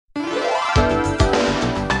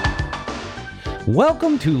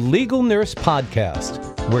Welcome to Legal Nurse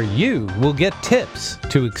Podcast, where you will get tips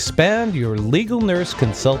to expand your legal nurse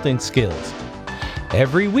consulting skills.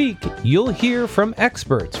 Every week, you'll hear from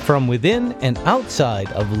experts from within and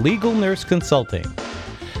outside of legal nurse consulting.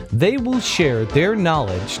 They will share their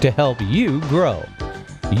knowledge to help you grow.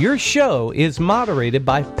 Your show is moderated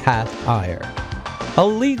by Pat Iyer, a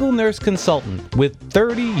legal nurse consultant with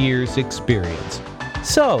 30 years experience.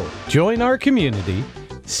 So, join our community,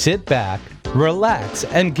 sit back, relax,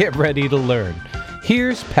 and get ready to learn.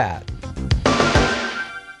 Here's Pat.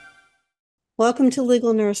 Welcome to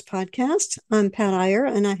Legal Nurse Podcast. I'm Pat Iyer,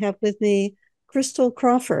 and I have with me Crystal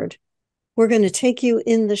Crawford. We're going to take you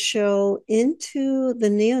in the show into the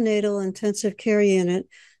neonatal intensive care unit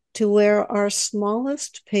to where our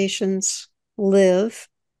smallest patients live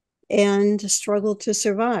and struggle to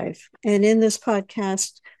survive. And in this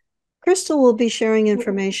podcast, Crystal will be sharing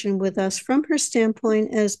information with us from her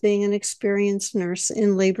standpoint as being an experienced nurse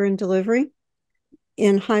in labor and delivery,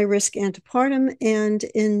 in high-risk antepartum, and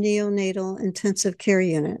in neonatal intensive care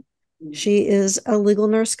unit. She is a legal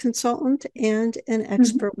nurse consultant and an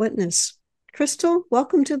expert witness. Crystal,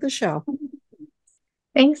 welcome to the show.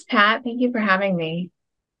 Thanks, Pat. Thank you for having me.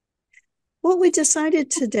 What we decided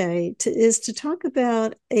today is to talk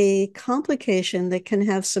about a complication that can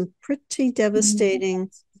have some pretty devastating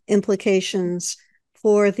implications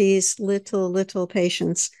for these little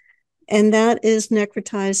patients, and that is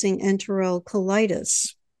necrotizing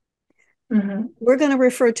enterocolitis. We're going to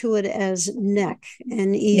refer to it as NEC,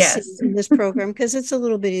 N-E-C, in this program because it's a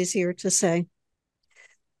little bit easier to say.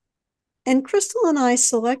 And Crystal and I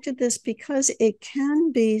selected this because it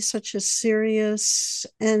can be such a serious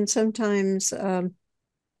and sometimes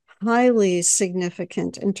highly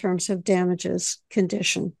significant in terms of damages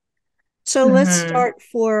condition. So let's start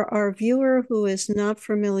for our viewer who is not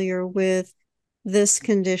familiar with this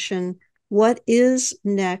condition. What is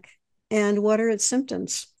NEC and what are its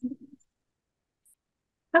symptoms?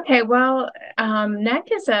 Okay, well,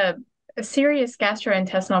 NEC is a serious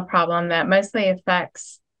gastrointestinal problem that mostly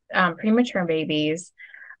affects premature babies.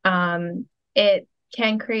 It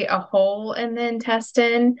can create a hole in the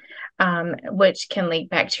intestine, which can leak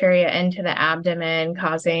bacteria into the abdomen,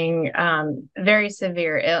 causing very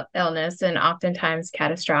severe illness and oftentimes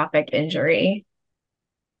catastrophic injury.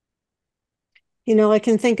 You know, I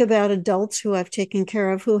can think about adults who I've taken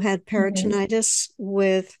care of who had peritonitis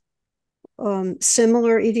with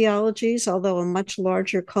similar etiologies, although a much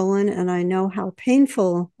larger colon, and I know how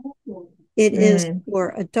painful it is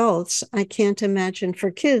for adults. I can't imagine for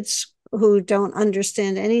kids who don't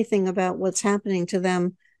understand anything about what's happening to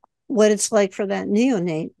them, what it's like for that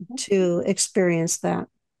neonate to experience that.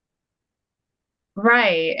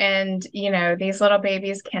 Right. And, you know, these little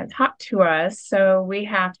babies can't talk to us, so we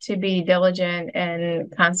have to be diligent in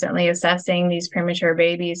constantly assessing these premature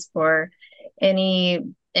babies for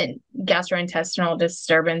any gastrointestinal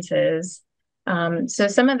disturbances. So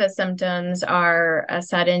some of the symptoms are a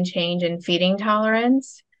sudden change in feeding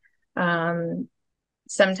tolerance.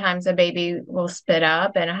 Sometimes a baby will spit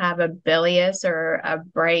up and have a bilious or a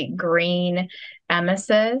bright green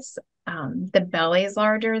emesis. The belly is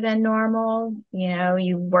larger than normal. You know,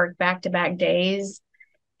 you work back-to-back days.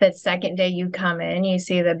 The second day you come in, you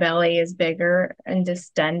see the belly is bigger and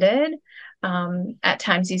distended. At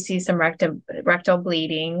times you see some rectal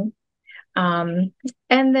bleeding. And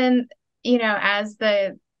then, you know, as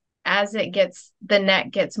the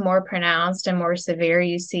neck gets more pronounced and more severe,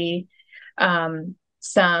 you see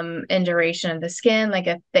some induration of the skin, like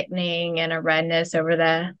a thickening and a redness over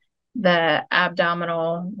the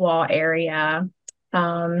abdominal wall area.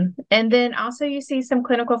 And then also you see some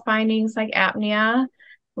clinical findings like apnea,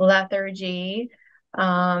 lethargy,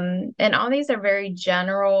 and all these are very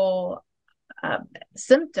general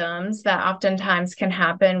symptoms that oftentimes can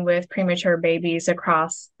happen with premature babies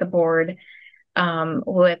across the board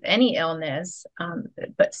with any illness.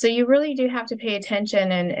 But so you really do have to pay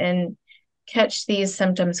attention and catch these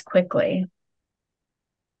symptoms quickly.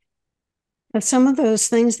 If some of those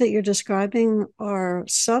things that you're describing are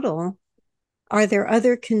subtle, are there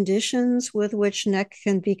other conditions with which NEC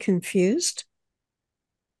can be confused?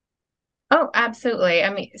 Oh, absolutely.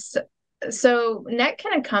 I mean, so NEC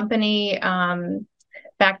can accompany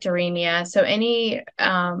bacteremia. So any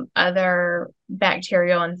other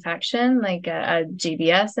bacterial infection, like a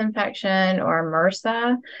GBS infection or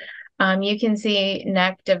MRSA, you can see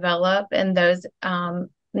NEC develop in those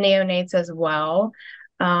neonates as well.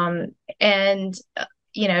 And,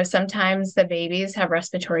 you know, sometimes the babies have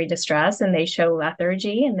respiratory distress and they show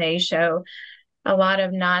lethargy and they show a lot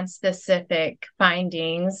of non-specific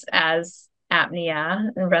findings as apnea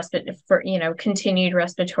and continued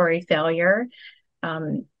respiratory failure.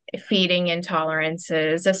 feeding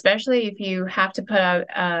intolerances, especially if you have to put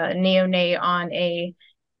a neonate on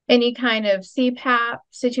any kind of CPAP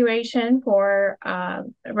situation for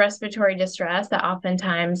respiratory distress that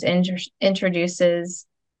oftentimes introduces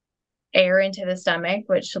air into the stomach,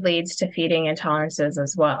 which leads to feeding intolerances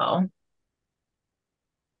as well.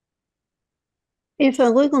 If a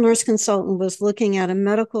legal nurse consultant was looking at a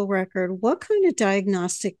medical record, what kind of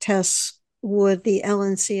diagnostic tests would the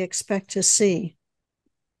LNC expect to see?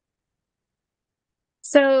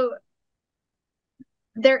 So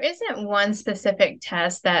there isn't one specific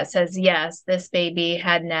test that says, yes, this baby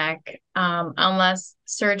had NEC, unless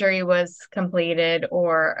surgery was completed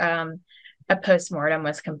or a postmortem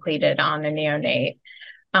was completed on a neonate.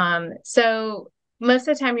 So most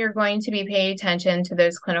of the time you're going to be paying attention to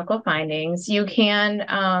those clinical findings. You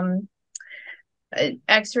can,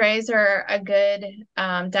 X-rays are a good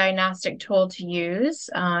diagnostic tool to use.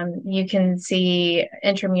 You can see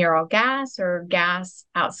intramural gas or gas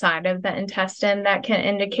outside of the intestine that can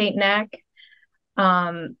indicate NEC.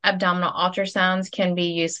 Abdominal ultrasounds can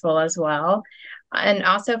be useful as well. And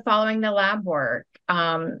also following the lab work.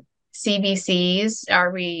 CBCs,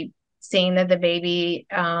 are we seeing that the baby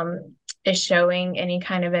is showing any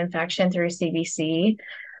kind of infection through CBC?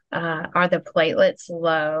 Are the platelets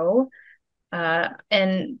low?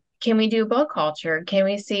 And can we do blood culture? Can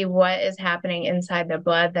we see what is happening inside the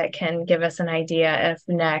blood that can give us an idea if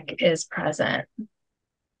NEC is present?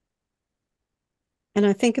 And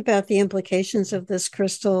I think about the implications of this,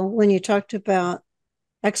 Crystal, when you talked about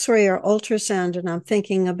X-ray or ultrasound, and I'm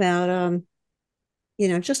thinking about,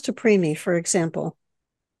 just a preemie, for example.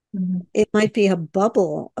 Mm-hmm. It might be a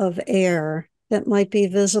bubble of air that might be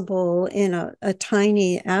visible in a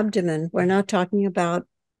tiny abdomen. We're not talking about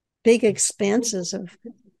big expanses of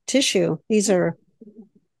tissue. These are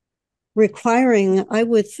requiring, I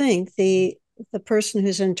would think, the person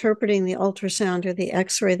who's interpreting the ultrasound or the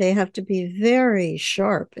X-ray, they have to be very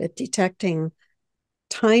sharp at detecting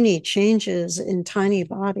tiny changes in tiny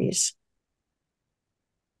bodies.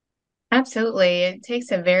 Absolutely. It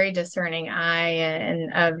takes a very discerning eye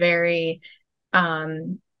and a very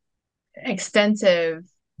extensive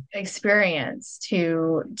experience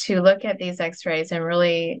to look at these X-rays and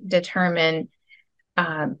really determine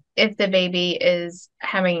if the baby is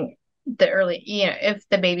having the early, if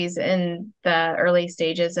the baby's in the early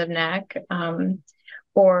stages of NEC,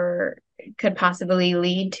 or could possibly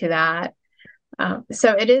lead to that.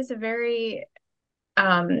 So it is a very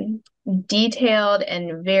detailed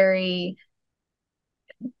and very,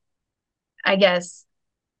 I guess,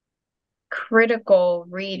 critical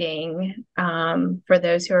reading for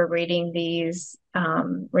those who are reading these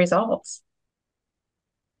results.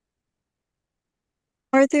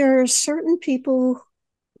 Are there certain people,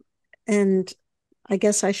 and I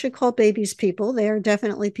guess I should call babies people, they are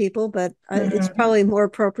definitely people, but it's probably more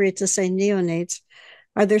appropriate to say neonates.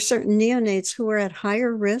 Are there certain neonates who are at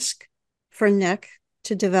higher risk for NEC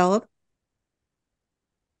to develop?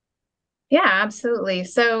 Yeah, absolutely.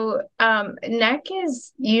 So NEC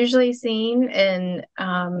is usually seen in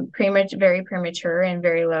very premature and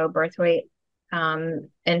very low birth weight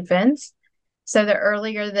infants. So the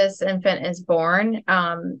earlier this infant is born,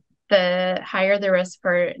 the higher the risk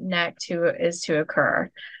for NEC is to occur.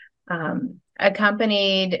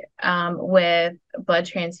 Accompanied with blood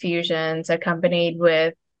transfusions, accompanied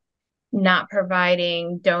with not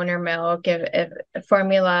providing donor milk, if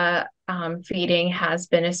formula feeding has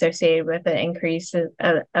been associated with an increase of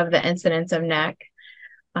the incidence of NEC.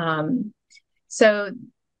 So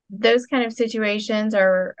those kind of situations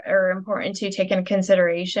are important to take into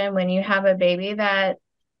consideration when you have a baby that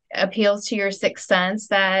appeals to your sixth sense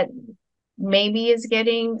that maybe is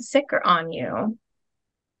getting sicker on you.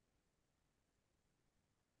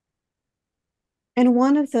 And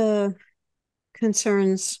one of the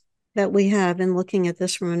concerns that we have in looking at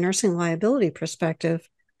this from a nursing liability perspective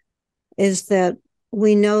is that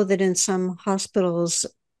we know that in some hospitals,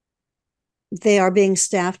 they are being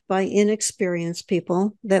staffed by inexperienced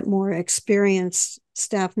people, that more experienced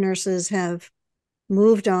staff nurses have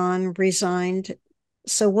moved on, resigned.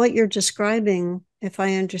 So what you're describing, if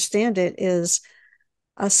I understand it, is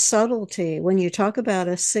a subtlety. When you talk about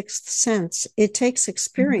a sixth sense, it takes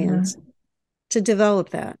experience to develop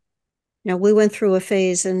that. We went through a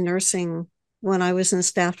phase in nursing when I was in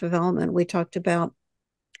staff development. We talked about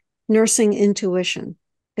nursing intuition.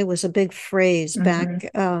 It was a big phrase back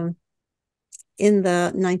in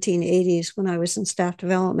the 1980s when I was in staff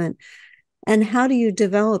development. And how do you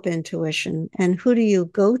develop intuition? And who do you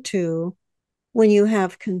go to when you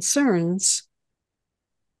have concerns?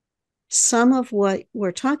 Some of what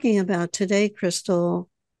we're talking about today, Crystal,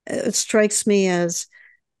 it strikes me as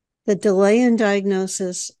the delay in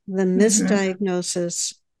diagnosis, the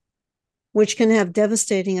misdiagnosis, which can have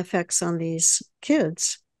devastating effects on these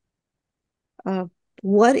kids.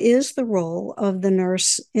 What is the role of the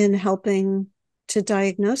nurse in helping to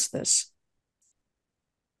diagnose this?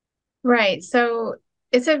 Right. So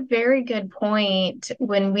it's a very good point.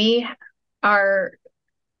 When we are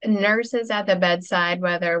nurses at the bedside,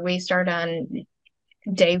 whether we start on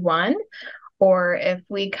day one or if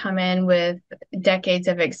we come in with decades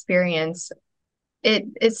of experience,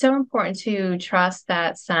 it's so important to trust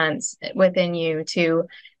that sense within you to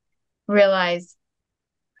realize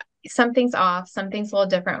something's off, something's a little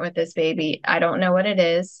different with this baby. I don't know what it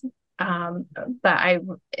is, but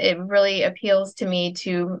it really appeals to me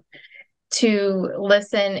to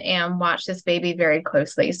listen and watch this baby very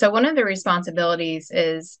closely. So one of the responsibilities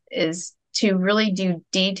is to really do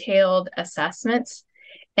detailed assessments,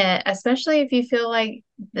 especially if you feel like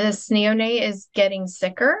this neonate is getting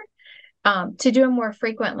sicker, to do them more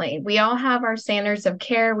frequently. We all have our standards of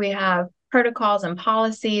care. We have protocols and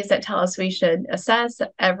policies that tell us we should assess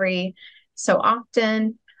every so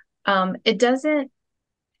often. It doesn't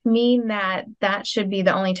mean that should be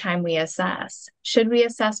the only time we assess. Should we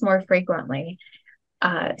assess more frequently?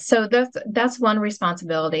 So that's one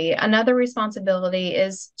responsibility. Another responsibility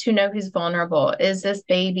is to know who's vulnerable. Is this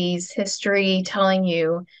baby's history telling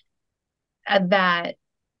you that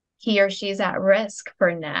he or she's at risk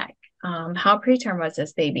for NEC? How preterm was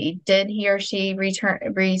this baby? Did he or she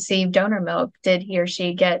receive donor milk? Did he or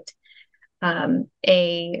she get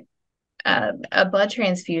a blood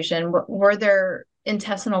transfusion? Were there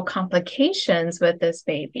intestinal complications with this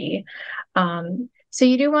baby? So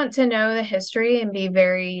you do want to know the history and be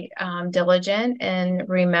very diligent in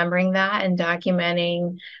remembering that and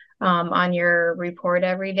documenting on your report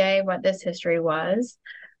every day what this history was.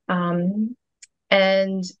 And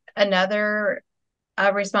another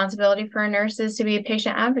responsibility for a nurse is to be a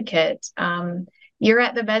patient advocate. You're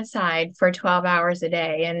at the bedside for 12 hours a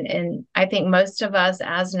day. And I think most of us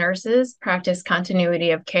as nurses practice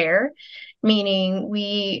continuity of care, meaning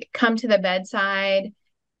we come to the bedside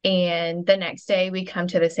and the next day we come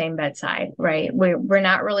to the same bedside, right? We're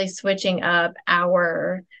not really switching up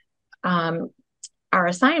our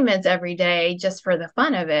assignments every day just for the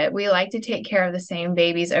fun of it. We like to take care of the same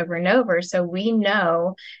babies over and over. So we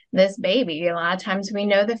know this baby. A lot of times we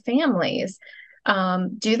know the families.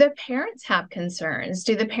 Do the parents have concerns?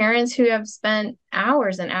 Do the parents who have spent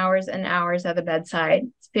hours and hours and hours at the bedside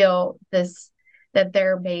feel that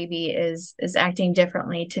their baby is acting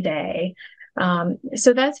differently today?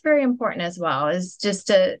 So that's very important as well, is just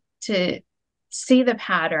to see the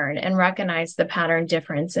pattern and recognize the pattern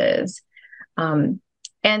differences. And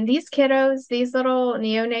these kiddos, these little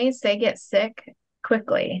neonates, they get sick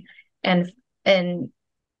quickly and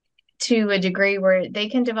to a degree where they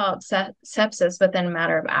can develop sepsis within a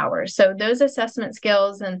matter of hours. So those assessment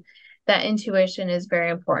skills and that intuition is very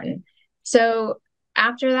important. So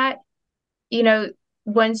after that,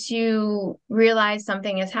 once you realize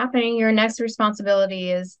something is happening, your next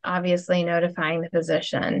responsibility is obviously notifying the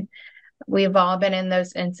physician. We've all been in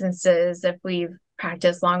those instances, if we've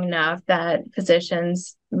practiced long enough, that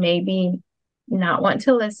physicians maybe not want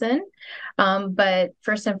to listen. But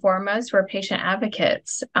first and foremost, we're patient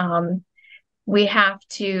advocates. We have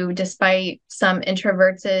to, despite some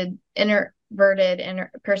introverted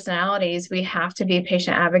personalities, we have to be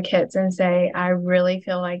patient advocates and say, I really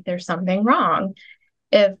feel like there's something wrong.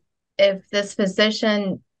 If this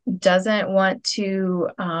physician doesn't want to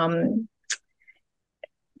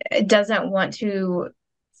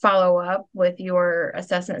follow up with your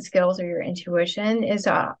assessment skills or your intuition, is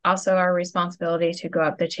also our responsibility to go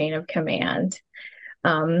up the chain of command.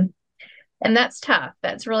 And that's tough.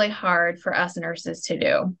 That's really hard for us nurses to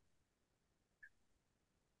do.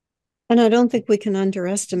 And I don't think we can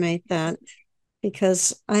underestimate that,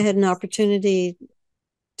 because I had an opportunity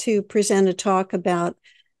to present a talk about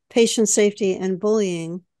patient safety and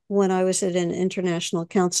bullying when I was at an International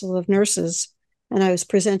Council of Nurses, and I was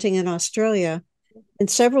presenting in Australia. And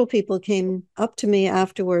several people came up to me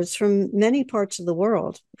afterwards from many parts of the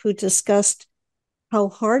world who discussed how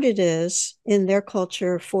hard it is in their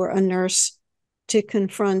culture for a nurse to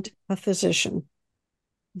confront a physician.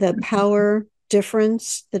 The power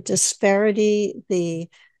difference, the disparity, the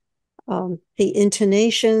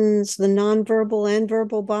intonations, the nonverbal and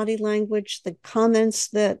verbal body language, the comments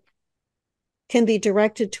that can be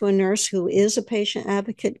directed to a nurse who is a patient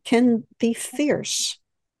advocate can be fierce,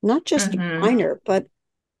 not just minor, but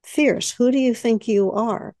fierce. Who do you think you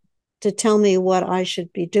are to tell me what I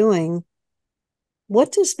should be doing?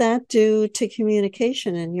 What does that do to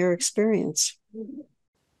communication in your experience?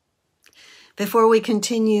 Before we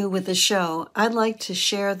continue with the show, I'd like to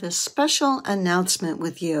share this special announcement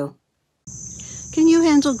with you. Can you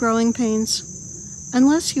handle growing pains?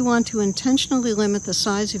 Unless you want to intentionally limit the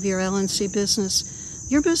size of your LNC business,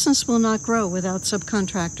 your business will not grow without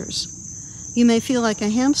subcontractors. You may feel like a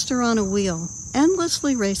hamster on a wheel,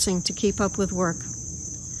 endlessly racing to keep up with work.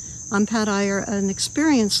 I'm Pat Iyer, an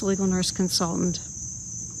experienced legal nurse consultant.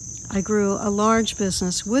 I grew a large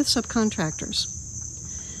business with subcontractors.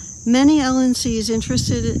 Many LNCs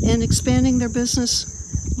interested in expanding their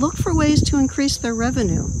business look for ways to increase their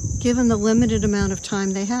revenue, given the limited amount of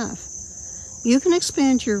time they have. You can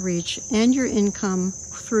expand your reach and your income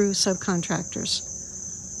through subcontractors.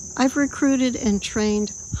 I've recruited and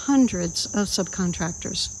trained hundreds of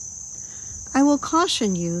subcontractors. I will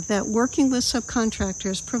caution you that working with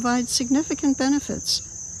subcontractors provides significant benefits.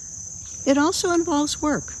 It also involves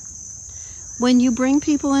work. When you bring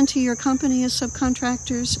people into your company as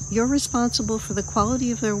subcontractors, you're responsible for the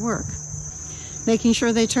quality of their work, making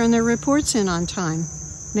sure they turn their reports in on time,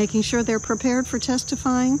 making sure they're prepared for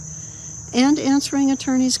testifying, and answering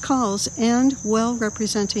attorneys' calls, and well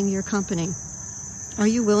representing your company. Are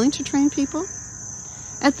you willing to train people?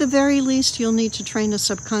 At the very least, you'll need to train a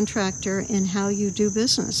subcontractor in how you do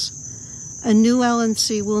business. A new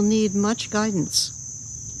LNC will need much guidance.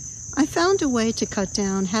 I found a way to cut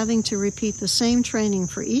down having to repeat the same training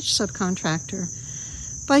for each subcontractor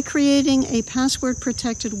by creating a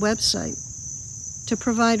password-protected website to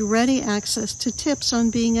provide ready access to tips on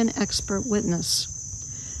being an expert witness.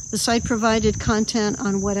 The site provided content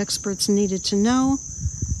on what experts needed to know,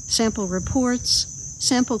 sample reports,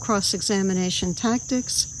 sample cross-examination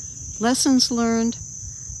tactics, lessons learned,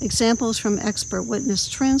 examples from expert witness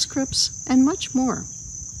transcripts, and much more.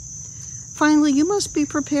 Finally, you must be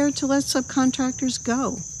prepared to let subcontractors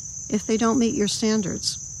go if they don't meet your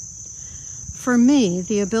standards. For me,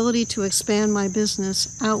 the ability to expand my business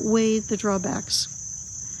outweighed the drawbacks.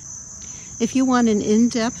 If you want an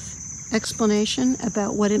in-depth explanation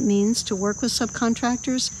about what it means to work with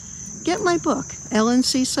subcontractors, get my book,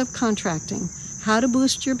 LNC Subcontracting: How to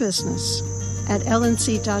Boost Your Business, at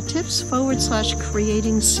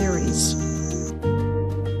lnc.tips/creating series.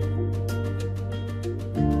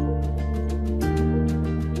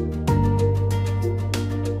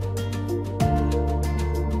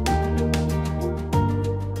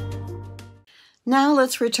 Now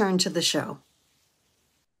let's return to the show.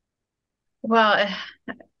 Well,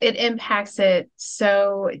 it impacts it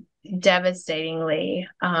so devastatingly.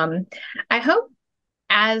 I hope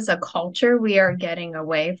as a culture, we are getting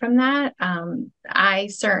away from that. I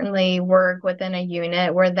certainly work within a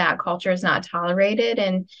unit where that culture is not tolerated,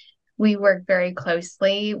 and we work very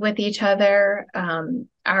closely with each other.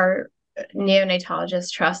 Our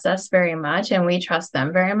neonatologists trust us very much, and we trust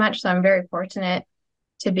them very much. So I'm very fortunate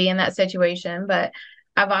to be in that situation. But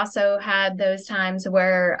I've also had those times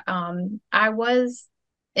where I was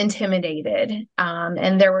intimidated,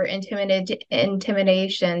 and there were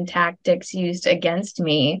intimidation tactics used against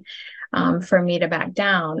me for me to back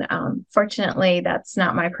down. Fortunately, that's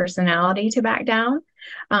not my personality to back down.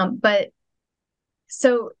 But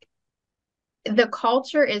so the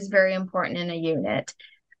culture is very important in a unit.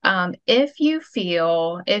 If you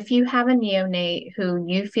have a neonate who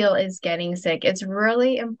you feel is getting sick, it's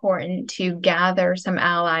really important to gather some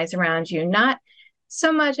allies around you, not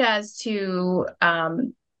so much as to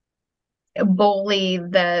bully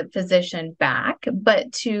the physician back,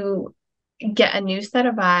 but to get a new set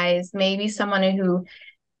of eyes, maybe someone who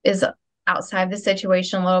is outside the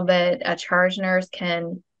situation a little bit. A charge nurse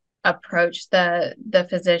can approach the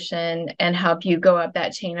physician and help you go up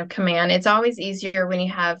that chain of command. It's always easier when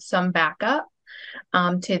you have some backup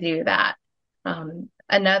to do that.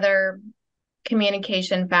 Another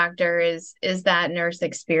communication factor is that nurse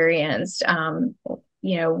experience.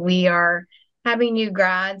 We are having new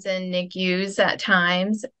grads in NICUs at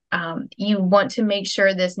times. You want to make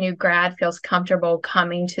sure this new grad feels comfortable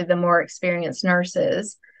coming to the more experienced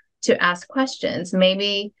nurses to ask questions.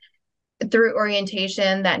 Maybe through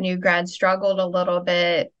orientation, that new grad struggled a little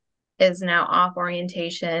bit, is now off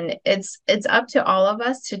orientation. It's up to all of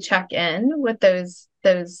us to check in with those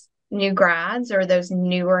new grads or those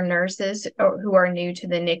newer nurses who are new to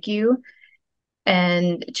the NICU,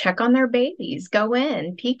 and check on their babies. Go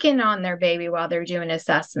in, peek in on their baby while they're doing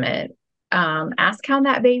assessment. Ask how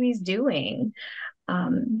that baby's doing,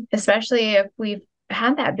 especially if we've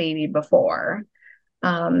had that baby before.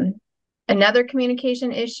 Another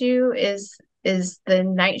communication issue is the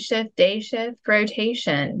night shift, day shift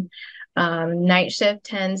rotation. Night shift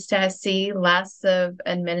tends to see less of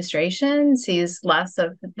administration, sees less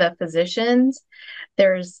of the physicians.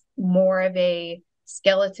 There's more of a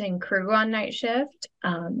skeleton crew on night shift.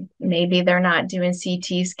 Maybe they're not doing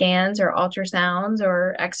CT scans or ultrasounds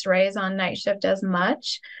or x-rays on night shift as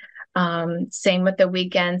much. Same with the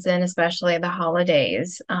weekends and especially the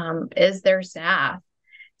holidays. Is there staff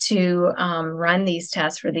to run these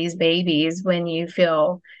tests for these babies when you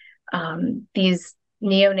feel these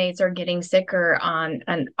neonates are getting sicker on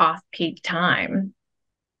an off-peak time?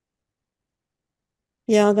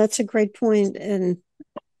 Yeah, that's a great point. And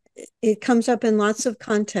it comes up in lots of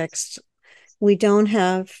contexts. We don't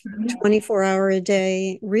have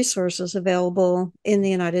 24-hour-a-day resources available in the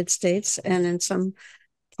United States, and in some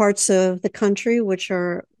parts of the country which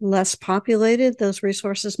are less populated, those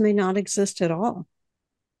resources may not exist at all.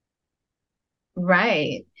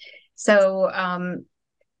 Right. So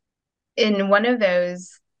in one of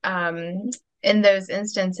those in those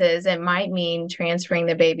instances, it might mean transferring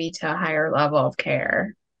the baby to a higher level of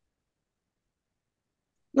care.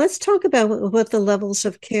 Let's talk about what the levels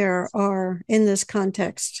of care are in this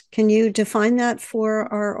context. Can you define that for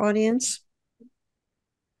our audience?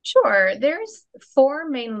 Sure. There's 4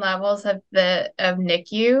 main levels of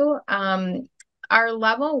NICU. Our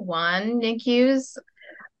level 1 NICUs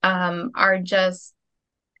are just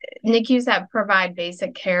NICUs that provide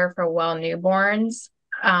basic care for well newborns.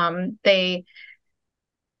 They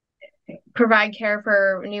provide care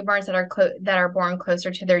for newborns that are born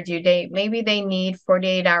closer to their due date. Maybe they need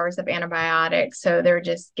 48 hours of antibiotics, so they're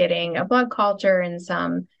just getting a blood culture and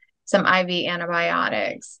some IV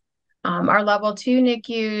antibiotics. Our level 2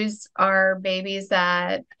 NICUs are babies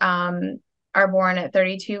that are born at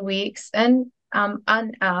 32 weeks and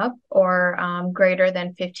up or greater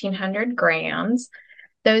than 1,500 grams.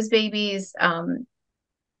 Those babies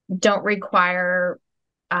don't require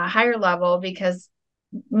a higher level because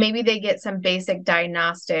maybe they get some basic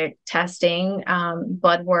diagnostic testing,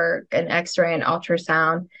 blood work, and x-ray and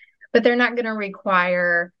ultrasound, but they're not going to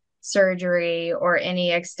require surgery or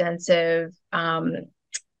any extensive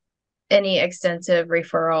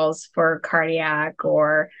referrals for cardiac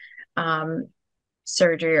or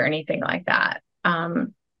surgery or anything like that.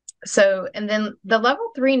 And then the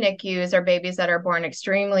level 3 NICUs are babies that are born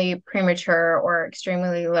extremely premature or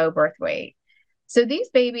extremely low birth weight. So these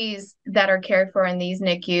babies that are cared for in these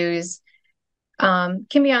NICUs can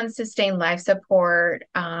be on sustained life support,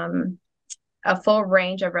 a full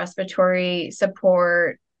range of respiratory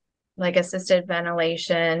support, like assisted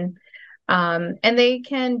ventilation, and they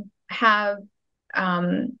can have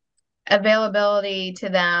availability to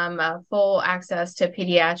them, full access to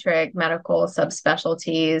pediatric medical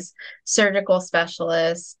subspecialties, surgical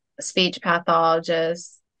specialists, speech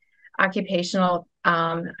pathologists, occupational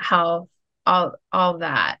health, all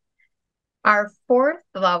that. Our 4th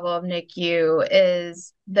level of NICU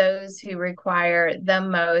is those who require the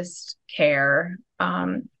most care.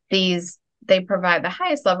 They provide the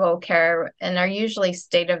highest level of care and are usually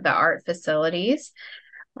state-of-the-art facilities.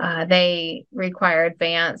 They require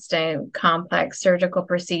advanced and complex surgical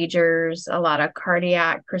procedures, a lot of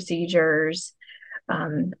cardiac procedures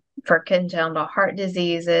for congenital heart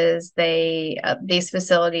diseases. These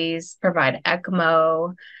facilities provide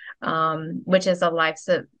ECMO, which is a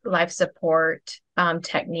life support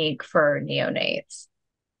technique for neonates.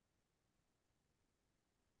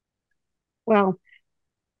 Wow.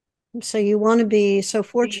 So you want to be so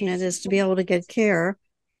fortunate as to be able to get care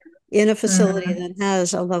in a facility that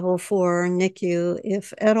has a level 4 NICU,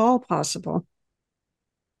 if at all possible.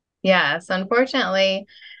 Yes, unfortunately,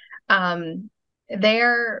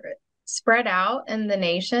 they're spread out in the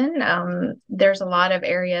nation. There's a lot of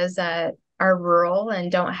areas that are rural and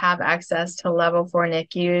don't have access to level 4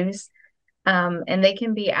 NICUs. And they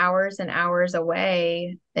can be hours and hours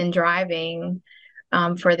away in driving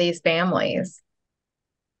for these families.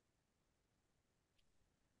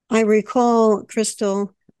 I recall,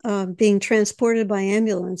 Crystal, being transported by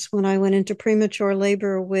ambulance when I went into premature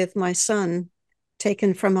labor with my son,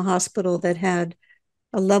 taken from a hospital that had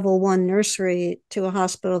a level 1 nursery to a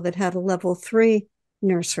hospital that had a level 3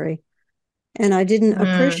 nursery. And I didn't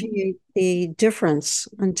appreciate the difference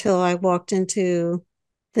until I walked into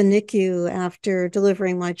the NICU after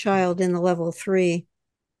delivering my child in the level 3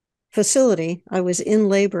 facility. I was in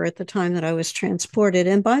labor at the time that I was transported.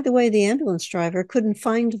 And by the way, the ambulance driver couldn't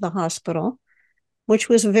find the hospital, which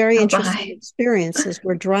was a very interesting experience as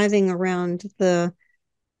we're driving around the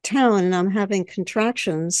town and I'm having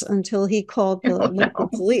contractions until he called the local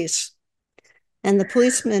police. And the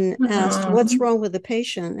policeman asked, "What's wrong with the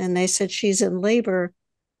patient?" And they said, "She's in labor."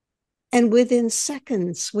 And within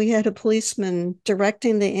seconds, we had a policeman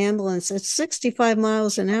directing the ambulance at 65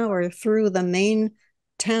 miles an hour through the main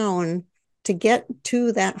town to get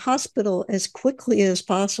to that hospital as quickly as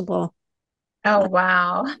possible. Oh,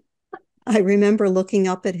 wow. I remember looking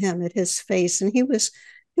up at him, at his face, and he was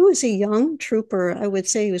a young trooper. I would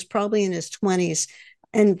say he was probably in his 20s.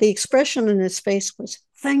 And the expression on his face was,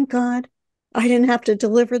 thank God I didn't have to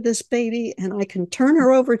deliver this baby and I can turn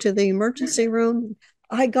her over to the emergency room.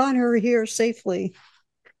 I got her here safely.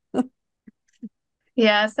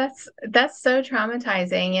 Yes, that's so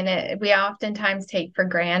traumatizing, and we oftentimes take for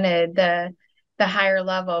granted the higher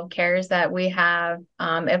level of cares that we have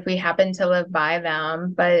if we happen to live by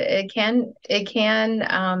them. But it can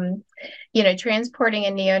transporting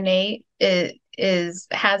a neonate is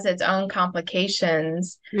has its own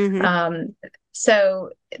complications. Mm-hmm. So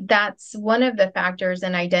that's one of the factors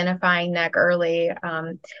in identifying neck early.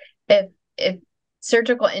 If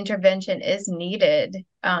surgical intervention is needed,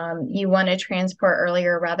 you want to transport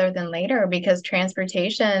earlier rather than later, because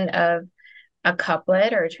transportation of a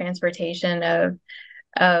couplet or transportation of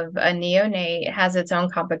a neonate has its own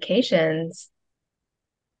complications.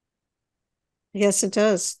 Yes, it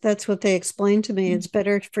does. That's what they explained to me. It's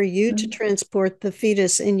better for you to transport the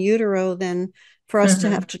fetus in utero than for us to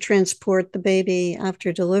have to transport the baby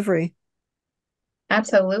after delivery.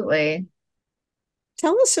 Absolutely.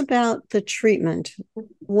 Tell us about the treatment.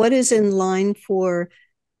 What is in line for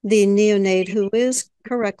the neonate who is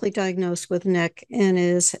correctly diagnosed with neck and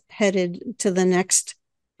is headed to the next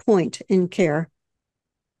point in care?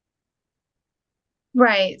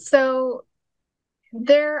 Right. So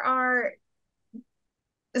there are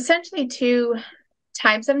essentially two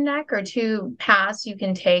types of neck, or two paths you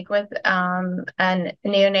can take with a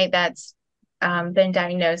neonate that's been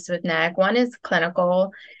diagnosed with neck. One is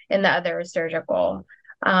clinical and the other is surgical.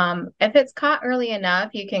 If it's caught early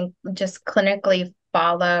enough, you can just clinically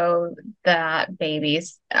follow that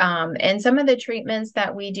babies. And some of the treatments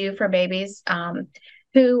that we do for babies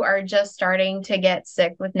who are just starting to get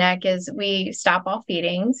sick with neck is we stop all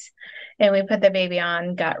feedings and we put the baby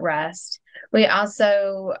on gut rest. We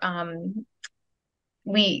also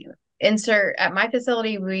we insert at my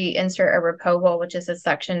facility, we insert a Repoval, which is a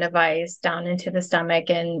suction device, down into the stomach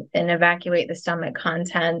and evacuate the stomach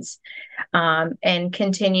contents, and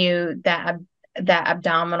continue that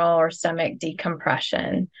abdominal or stomach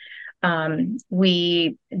decompression.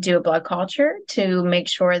 We do a blood culture to make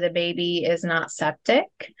sure the baby is not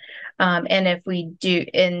septic. And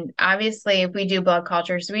obviously if we do blood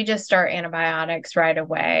cultures, we just start antibiotics right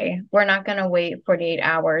away. We're not going to wait 48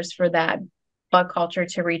 hours for that blood culture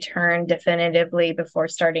to return definitively before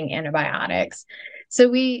starting antibiotics. So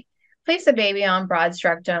we place the baby on broad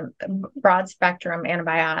spectrum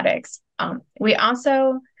antibiotics. We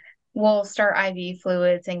also will start IV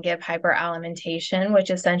fluids and give hyperalimentation, which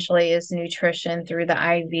essentially is nutrition through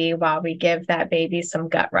the IV while we give that baby some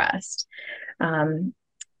gut rest. And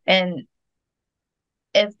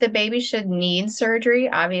if the baby should need surgery,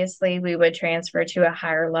 obviously we would transfer to a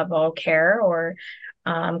higher level of care or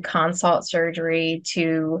consult surgery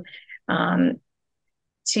to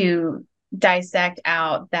dissect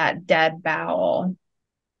out that dead bowel.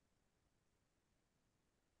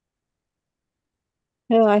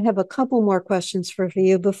 Oh, I have a couple more questions for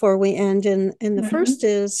you before we end. And the first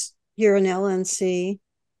is, you're an LNC.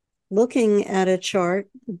 Looking at a chart,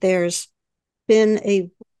 there's been a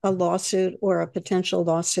lawsuit or a potential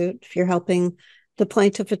lawsuit if you're helping the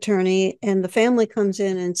plaintiff attorney, and the family comes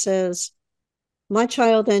in and says, my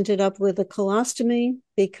child ended up with a colostomy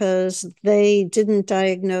because they didn't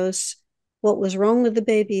diagnose what was wrong with the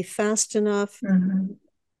baby fast enough.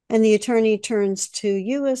 And the attorney turns to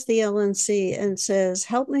you as the LNC and says,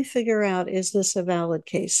 help me figure out, is this a valid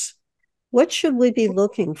case? What should we be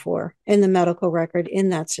looking for in the medical record in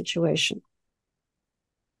that situation?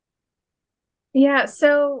 Yeah,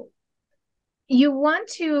 so you want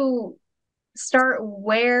to start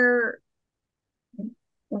where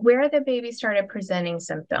the baby started presenting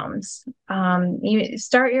symptoms. You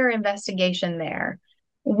start your investigation there.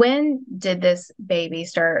 When did this baby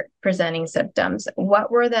start presenting symptoms?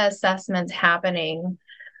 What were the assessments happening?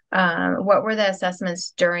 What were the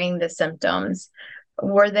assessments during the symptoms?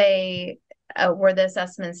 Were the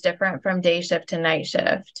assessments different from day shift to night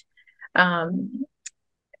shift?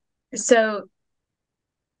 So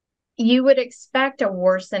you would expect a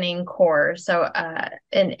worsening course, so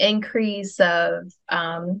an increase of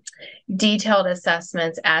detailed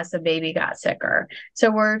assessments as the baby got sicker. So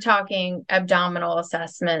we're talking abdominal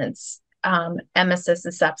assessments,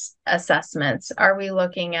 emesis assessments. Are we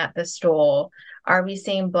looking at the stool? Are we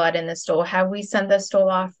seeing blood in the stool? Have we sent the stool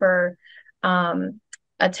off for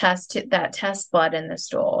a test that tests blood in the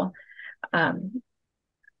stool?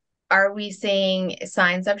 Are we seeing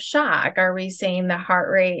signs of shock? Are we seeing the heart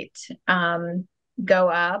rate go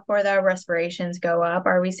up or their respirations go up?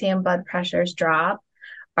 Are we seeing blood pressures drop?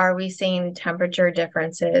 Are we seeing temperature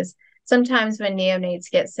differences? Sometimes when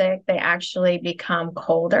neonates get sick, they actually become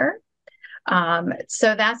colder.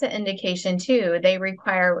 So that's an indication too. They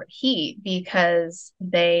require heat because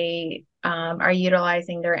they are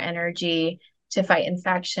utilizing their energy to fight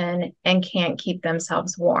infection and can't keep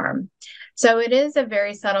themselves warm. So it is a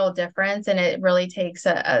very subtle difference, and it really takes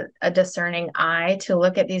a discerning eye to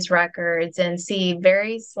look at these records and see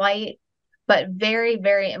very slight but very,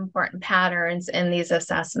 very important patterns in these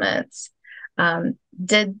assessments.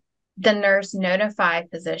 Did the nurse notify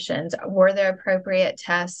physicians? Were the appropriate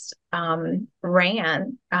tests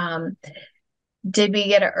ran? Did we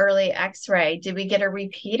get an early x-ray? Did we get a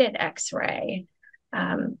repeated x-ray?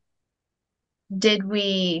 Did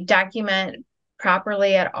we document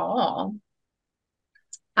properly at all?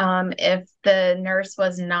 If the nurse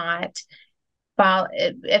was not,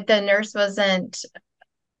 if the nurse wasn't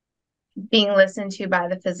being listened to by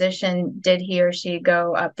the physician, did he or she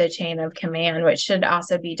go up the chain of command, which should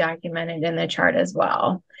also be documented in the chart as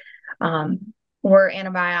well. Were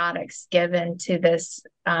antibiotics given to this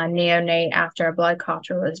neonate after a blood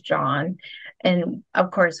culture was drawn? And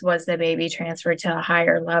of course, was the baby transferred to a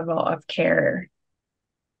higher level of care?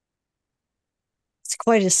 It's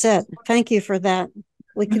quite a set. Thank you for that.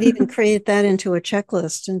 We could even create that into a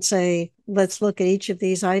checklist and say, let's look at each of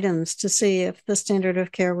these items to see if the standard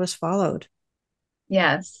of care was followed.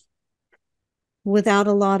 Yes. Without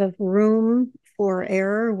a lot of room for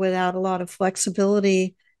error, without a lot of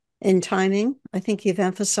flexibility in timing. I think you've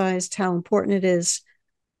emphasized how important it is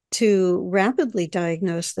to rapidly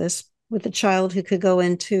diagnose this with a child who could go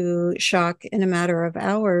into shock in a matter of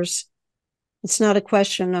hours. It's not a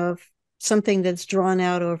question of something that's drawn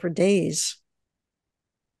out over days.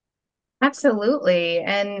 Absolutely.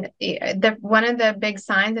 And one of the big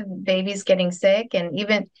signs of babies getting sick, and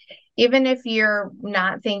even if you're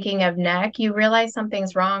not thinking of neck, you realize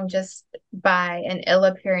something's wrong just by an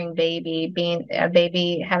ill-appearing baby, being a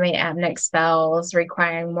baby having apneic spells,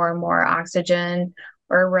 requiring more and more oxygen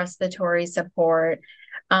or respiratory support.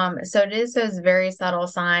 So it is those very subtle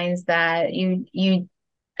signs that a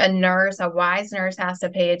wise nurse has to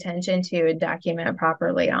pay attention to and document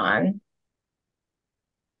properly on.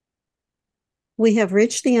 We have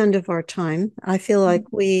reached the end of our time. I feel like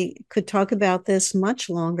we could talk about this much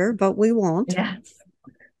longer, but we won't. Yes.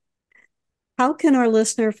 How can our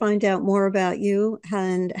listener find out more about you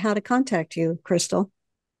and how to contact you, Crystal?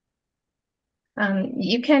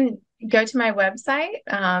 You can go to my website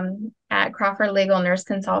at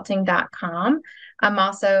crawfordlegalnurseconsulting.com. I'm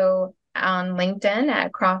also on LinkedIn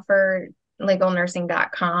at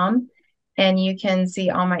crawfordlegalnursing.com. And you can see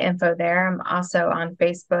all my info there. I'm also on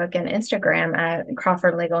Facebook and Instagram at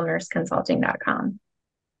crawfordlegalnurseconsulting.com.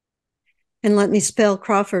 And let me spell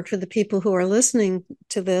Crawford for the people who are listening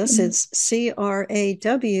to this. It's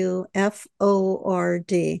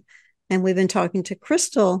CRAWFORD. And we've been talking to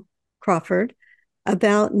Crystal Crawford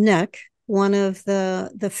about neck, one of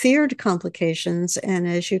the feared complications. And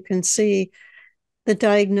as you can see, the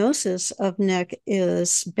diagnosis of neck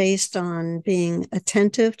is based on being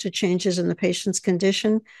attentive to changes in the patient's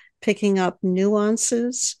condition, picking up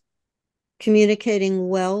nuances, communicating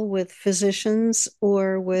well with physicians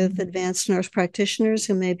or with advanced nurse practitioners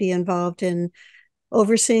who may be involved in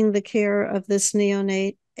overseeing the care of this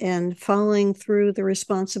neonate, and following through the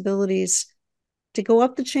responsibilities to go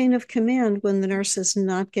up the chain of command when the nurse is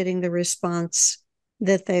not getting the response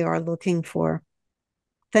that they are looking for.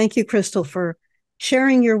 Thank you, Crystal, for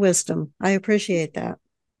sharing your wisdom. I appreciate that.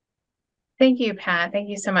 Thank you, Pat. Thank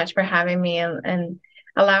you so much for having me and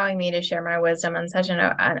allowing me to share my wisdom on such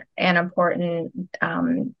an important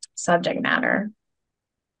subject matter.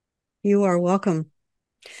 You are welcome.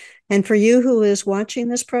 And for you who is watching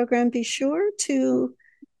this program, be sure to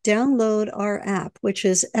download our app, which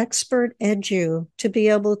is Expert Edu, to be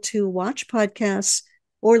able to watch podcasts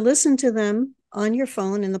or listen to them on your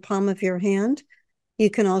phone in the palm of your hand. You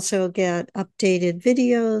can also get updated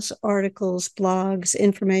videos, articles, blogs,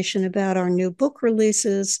 information about our new book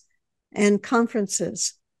releases and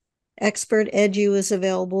conferences. Expert Edu is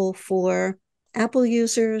available for Apple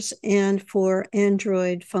users and for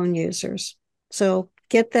Android phone users. So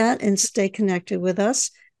get that and stay connected with us,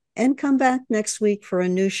 and come back next week for a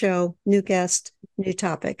new show, new guest, new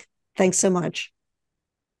topic. Thanks so much.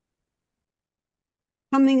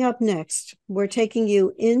 Coming up next, we're taking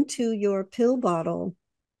you into your pill bottle.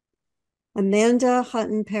 Amanda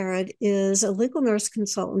Hutton-Parrott is a legal nurse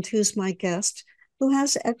consultant who's my guest, who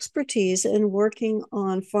has expertise in working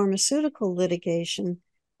on pharmaceutical litigation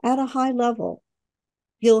at a high level.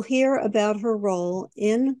 You'll hear about her role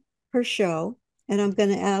in her show And I'm going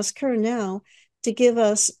to ask her now to give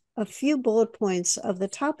us a few bullet points of the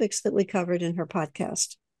topics that we covered in her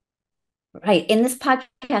podcast. Right. In this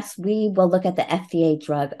podcast, we will look at the FDA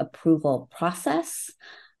drug approval process,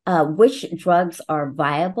 which drugs are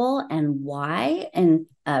viable and why, and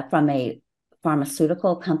from a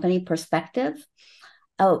pharmaceutical company perspective.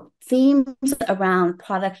 Themes around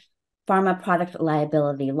pharma product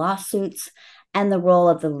liability lawsuits, and the role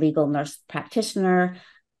of the legal nurse practitioner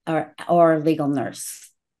or legal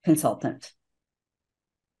nurse consultant.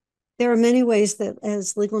 There are many ways that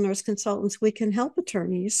as legal nurse consultants, we can help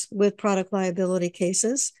attorneys with product liability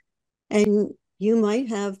cases. And you might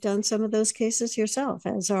have done some of those cases yourself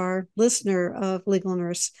as our listener of Legal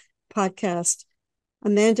Nurse Podcast.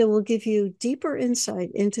 Amanda will give you deeper insight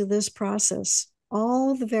into this process,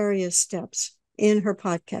 all the various steps in her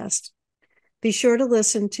podcast. Be sure to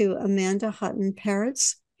listen to Amanda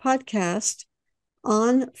Hutton-Parrott's podcast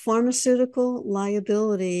on pharmaceutical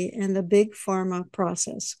liability and the big pharma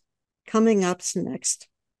process. Coming up next.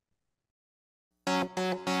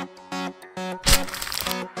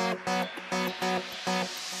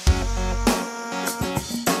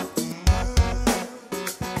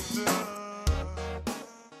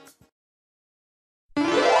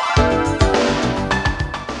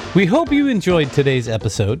 We hope you enjoyed today's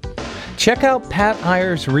episode. Check out Pat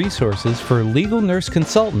Iyer's resources for legal nurse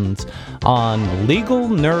consultants on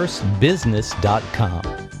legalnursebusiness.com.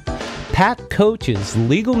 Pat coaches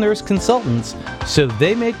legal nurse consultants so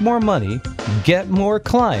they make more money, get more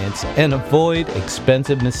clients, and avoid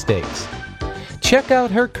expensive mistakes. Check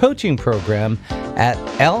out her coaching program at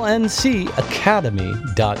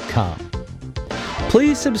lncacademy.com.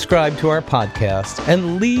 Please subscribe to our podcast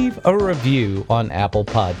and leave a review on Apple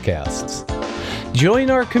Podcasts.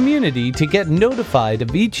 Join our community to get notified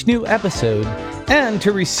of each new episode and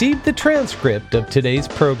to receive the transcript of today's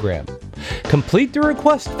program. Complete the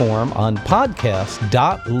request form on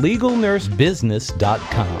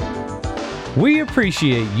podcast.legalnursebusiness.com. We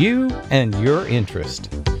appreciate you and your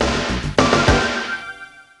interest.